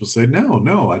is? And people say,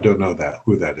 no, I don't know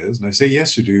who that is. And I say,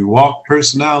 yes, you do. Walk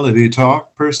personality,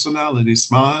 talk personality,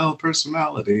 smile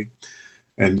personality.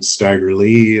 And Stagger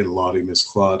Lee and Lottie Miss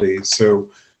Claudie. So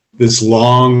this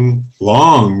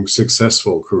long,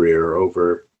 successful career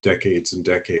over decades and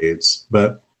decades,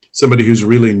 but somebody who's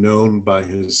really known by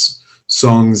his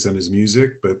songs and his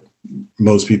music, but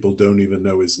most people don't even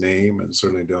know his name and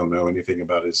certainly don't know anything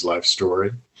about his life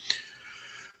story.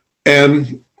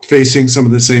 And facing some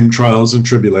of the same trials and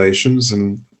tribulations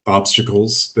and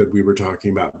obstacles that we were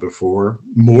talking about before,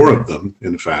 more of them,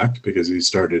 in fact, because he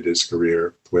started his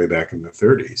career way back in the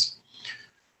 30s.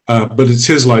 But it's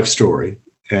his life story,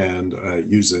 and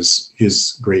uses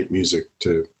his great music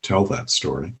to tell that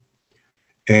story.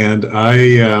 And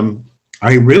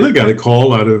I really got a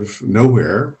call out of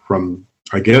nowhere from,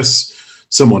 I guess,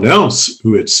 someone else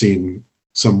who had seen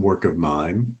some work of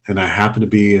mine. And I happened to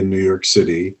be in New York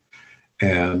City.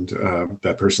 And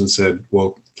that person said,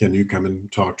 well, can you come and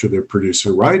talk to the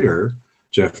producer writer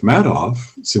Jeff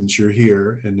Madoff, since you're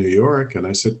here in New York. And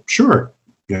I said, sure.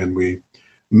 And we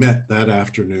met that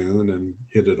afternoon and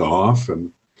hit it off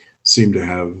and seemed to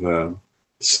have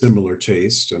similar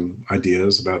taste and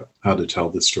ideas about how to tell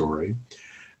the story.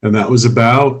 And that was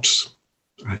about,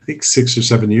 I think, 6 or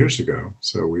 7 years ago.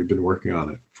 So we've been working on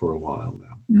it for a while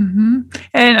now. Mm-hmm.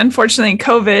 And unfortunately,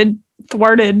 COVID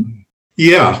thwarted.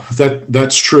 Yeah,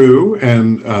 that's true.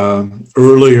 And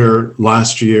earlier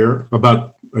last year,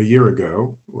 about a year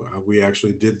ago, we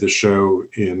actually did the show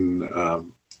in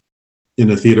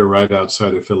a theater right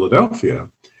outside of Philadelphia.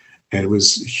 And it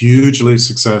was hugely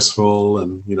successful,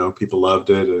 and people loved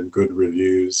it and good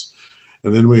reviews.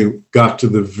 And then we got to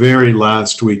the very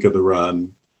last week of the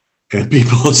run, and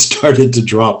people started to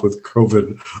drop with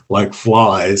COVID like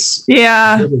flies.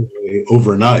 Yeah.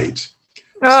 Overnight.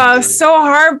 Oh, so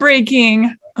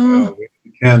heartbreaking. We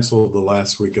canceled the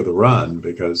last week of the run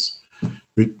because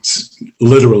we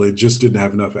literally just didn't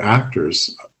have enough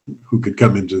actors who could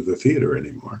come into the theater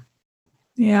anymore.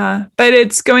 Yeah, but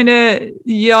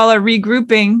y'all are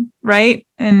regrouping, right?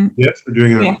 And yes, we're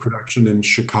doing a production in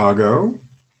Chicago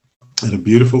at a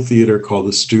beautiful theater called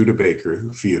the Studebaker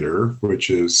Theater, which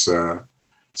is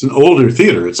it's an older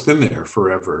theater. It's been there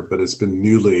forever, but it's been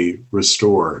newly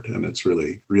restored, and it's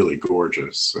really, really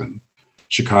gorgeous. And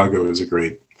Chicago is a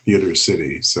great theater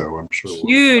city, so I'm sure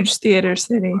huge theater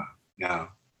city. Yeah.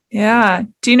 Yeah.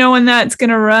 Do you know when that's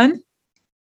going to run?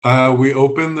 We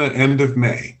open the end of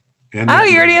May. You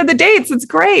already have the dates. It's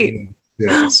great.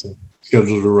 Yeah, so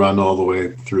scheduled to run all the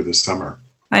way through the summer.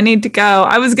 I need to go.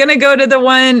 I was going to go to the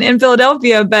one in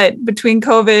Philadelphia, but between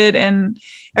COVID and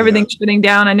everything shutting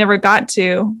down, I never got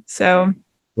to. So.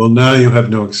 Well, now you have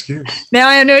no excuse. Now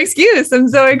I have no excuse. I'm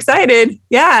so excited.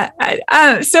 Yeah.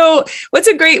 So what's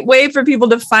a great way for people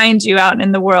to find you out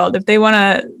in the world? If they want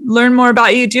to learn more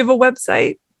about you, do you have a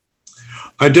website?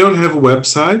 I don't have a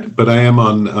website, but I am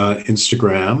on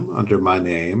Instagram under my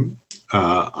name.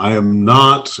 I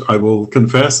will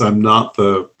confess, I'm not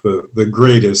the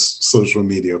greatest social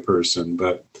media person,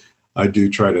 but I do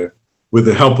try to, with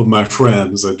the help of my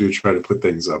friends, I do try to put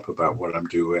things up about what I'm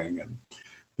doing. And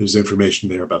there's information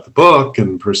there about the book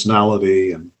and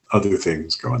personality and other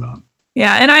things going on.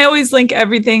 Yeah. And I always link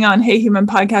everything on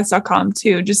heyhumanpodcast.com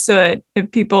too, just so that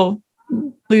if people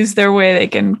lose their way, they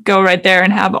can go right there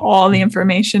and have all the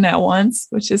information at once,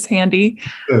 which is handy.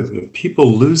 If people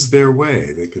lose their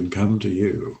way, they can come to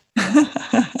you.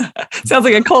 Sounds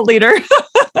like a cult leader.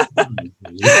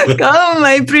 Come,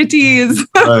 my pretties.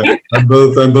 Right. I'm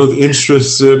both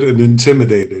interested and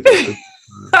intimidated.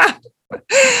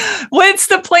 What's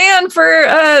the plan for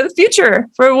the future,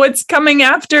 for what's coming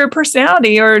after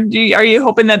Personality? Or are you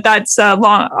hoping that's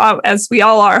long, as we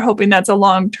all are hoping that's a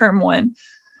long-term one?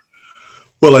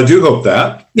 Well, I do hope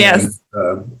that. Yes.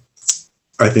 And,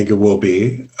 I think it will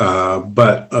be.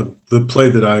 But the play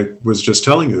that I was just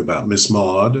telling you about, Miss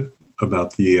Maud,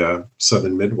 about the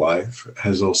Southern midwife,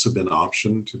 has also been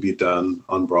optioned to be done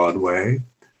on Broadway.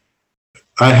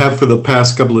 I have, for the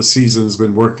past couple of seasons,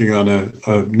 been working on a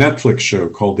Netflix show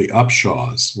called The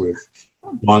Upshaws with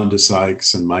Wanda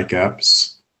Sykes and Mike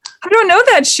Epps. I don't know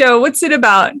that show. What's it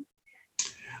about?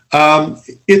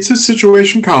 It's a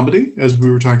situation comedy, as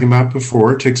we were talking about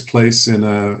before. It takes place in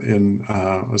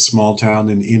a small town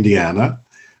in Indiana,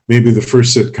 maybe the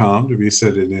first sitcom to be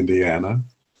set in Indiana.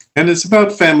 And it's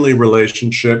about family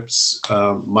relationships.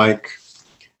 Mike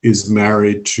is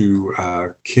married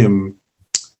to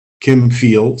Kim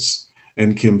Fields,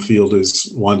 and Kim Field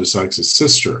is Wanda Sykes'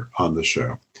 sister on the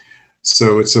show.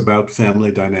 So it's about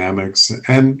family dynamics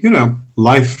and,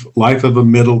 life of a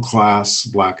middle class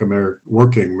Black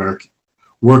working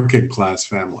class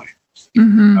family.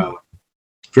 Mm-hmm.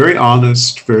 Very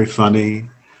honest, very funny,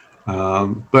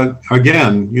 but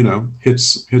again,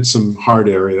 hits some hard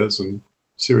areas and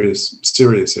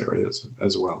serious areas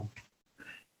as well.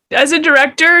 As a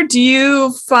director, do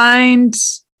you find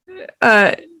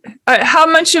how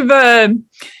much of a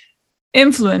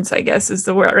influence, I guess is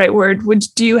the right word,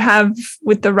 which do you have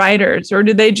with the writers, or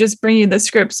do they just bring you the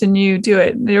scripts and you do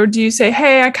it? Or do you say,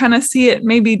 hey, I kind of see it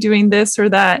maybe doing this or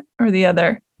that or the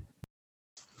other?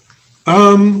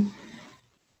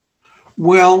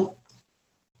 Well,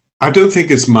 I don't think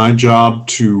it's my job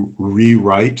to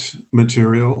rewrite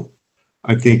material.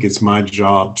 I think it's my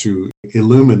job to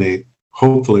illuminate,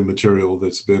 hopefully, material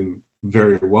that's been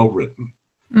very well written.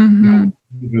 Mm-hmm.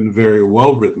 Even very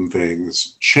well-written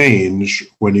things change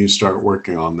when you start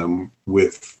working on them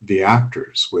with the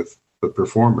actors, with the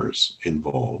performers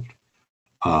involved.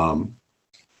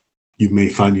 You may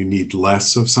find you need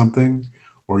less of something,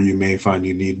 or you may find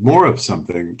you need more of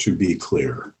something to be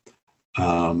clear.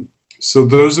 So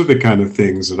those are the kind of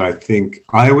things that I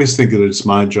always think that it's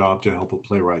my job to help a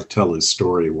playwright tell his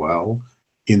story well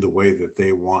in the way that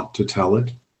they want to tell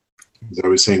it. As I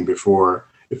was saying before,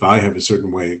 if I have a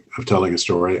certain way of telling a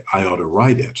story, I ought to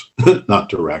write it, not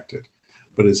direct it.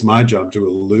 But it's my job to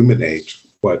illuminate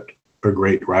what a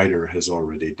great writer has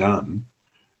already done.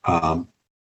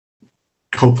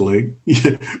 Hopefully,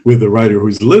 with the writer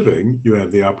who's living, you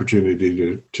have the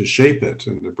opportunity to shape it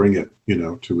and to bring it,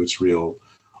 to its real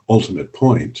ultimate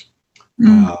point.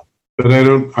 But I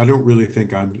don't really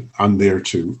think I'm there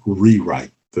to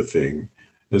rewrite the thing,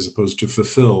 as opposed to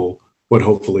fulfill what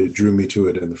hopefully drew me to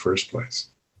it in the first place.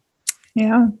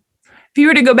 Yeah. If you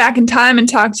were to go back in time and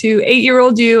talk to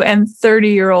 8-year-old you and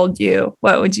 30-year-old you,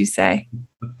 what would you say?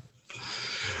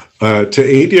 To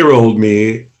 8-year-old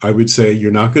me, I would say,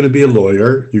 you're not going to be a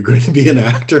lawyer. You're going to be an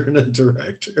actor and a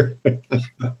director. To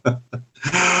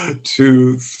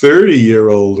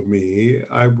 30-year-old me,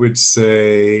 I would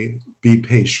say, be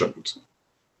patient.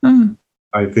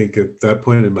 I think at that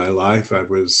point in my life, I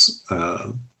was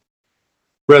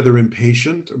rather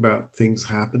impatient about things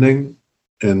happening,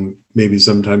 and maybe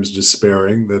sometimes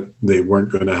despairing that they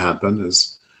weren't going to happen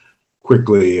as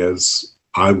quickly as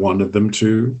I wanted them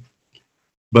to.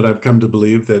 But I've come to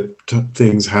believe that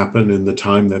things happen in the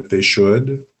time that they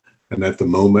should, and at the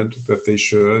moment that they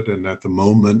should, and at the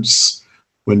moments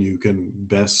when you can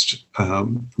best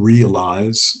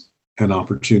realize an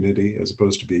opportunity as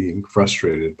opposed to being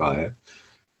frustrated by it.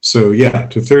 So yeah,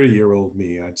 to 30-year-old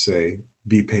me, I'd say,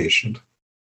 be patient.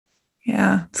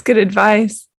 Yeah, it's good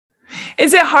advice.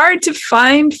 Is it hard to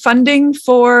find funding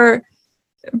for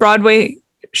Broadway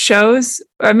shows?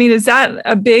 I mean, is that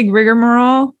a big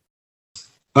rigmarole?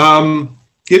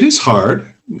 It is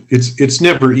hard. It's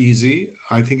never easy.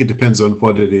 I think it depends on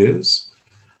what it is.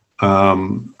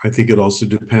 I think it also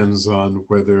depends on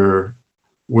whether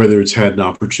it's had an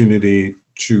opportunity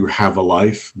to have a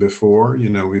life before.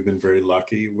 We've been very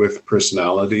lucky with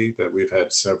Personality that we've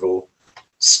had several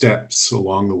steps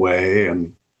along the way,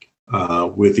 and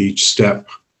with each step,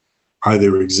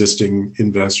 either existing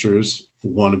investors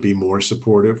want to be more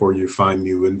supportive or you find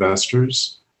new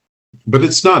investors. But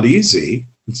it's not easy.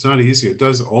 It's not easy. It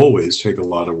does always take a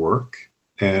lot of work,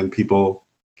 and people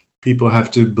have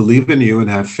to believe in you and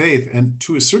have faith. And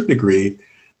to a certain degree,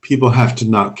 people have to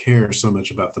not care so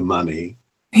much about the money.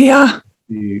 Yeah.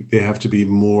 They have to be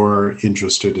more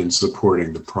interested in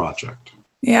supporting the project.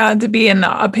 Yeah, to be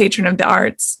a patron of the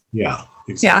arts. Yeah,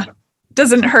 exactly. Yeah.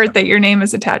 Doesn't hurt that your name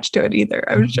is attached to it either,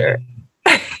 I'm sure.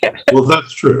 Well,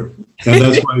 that's true.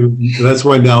 And that's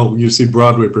why now you see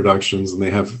Broadway productions and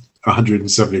they have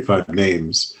 175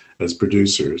 names as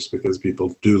producers, because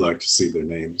people do like to see their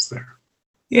names there.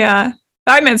 Yeah.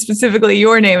 I meant specifically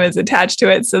your name is attached to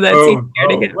it, so that's easier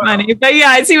to get money. But yeah,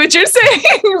 I see what you're saying.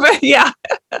 But yeah.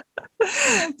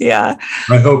 Yeah.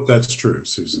 I hope that's true,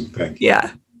 Susan. Thank you. Yeah.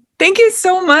 Thank you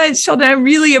so much, Sheldon. I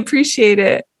really appreciate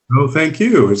it. Oh, thank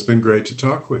you. It's been great to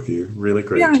talk with you. Really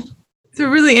great. Yeah. It's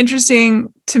really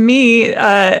interesting to me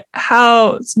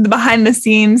how the behind the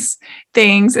scenes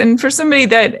things, and for somebody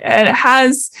that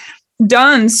has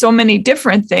done so many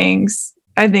different things,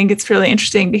 I think it's really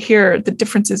interesting to hear the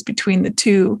differences between the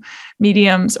two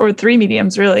mediums, or three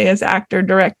mediums really, as actor,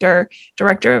 director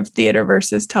of theater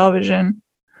versus television.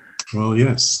 Well,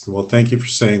 yes. Well, thank you for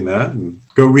saying that. And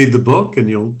go read the book and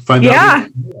you'll find out. Yeah.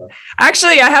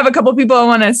 Actually, I have a couple of people I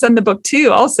want to send the book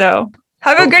to also.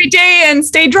 Have a great day and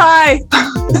stay dry.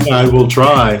 I will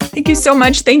try. Thank you so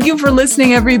much. Thank you for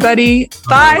listening, everybody.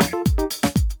 Bye.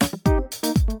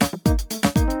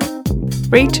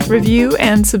 Rate, review,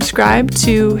 and subscribe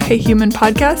to Hey Human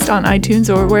Podcast on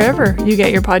iTunes or wherever you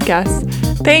get your podcasts.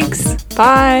 Thanks.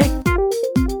 Bye.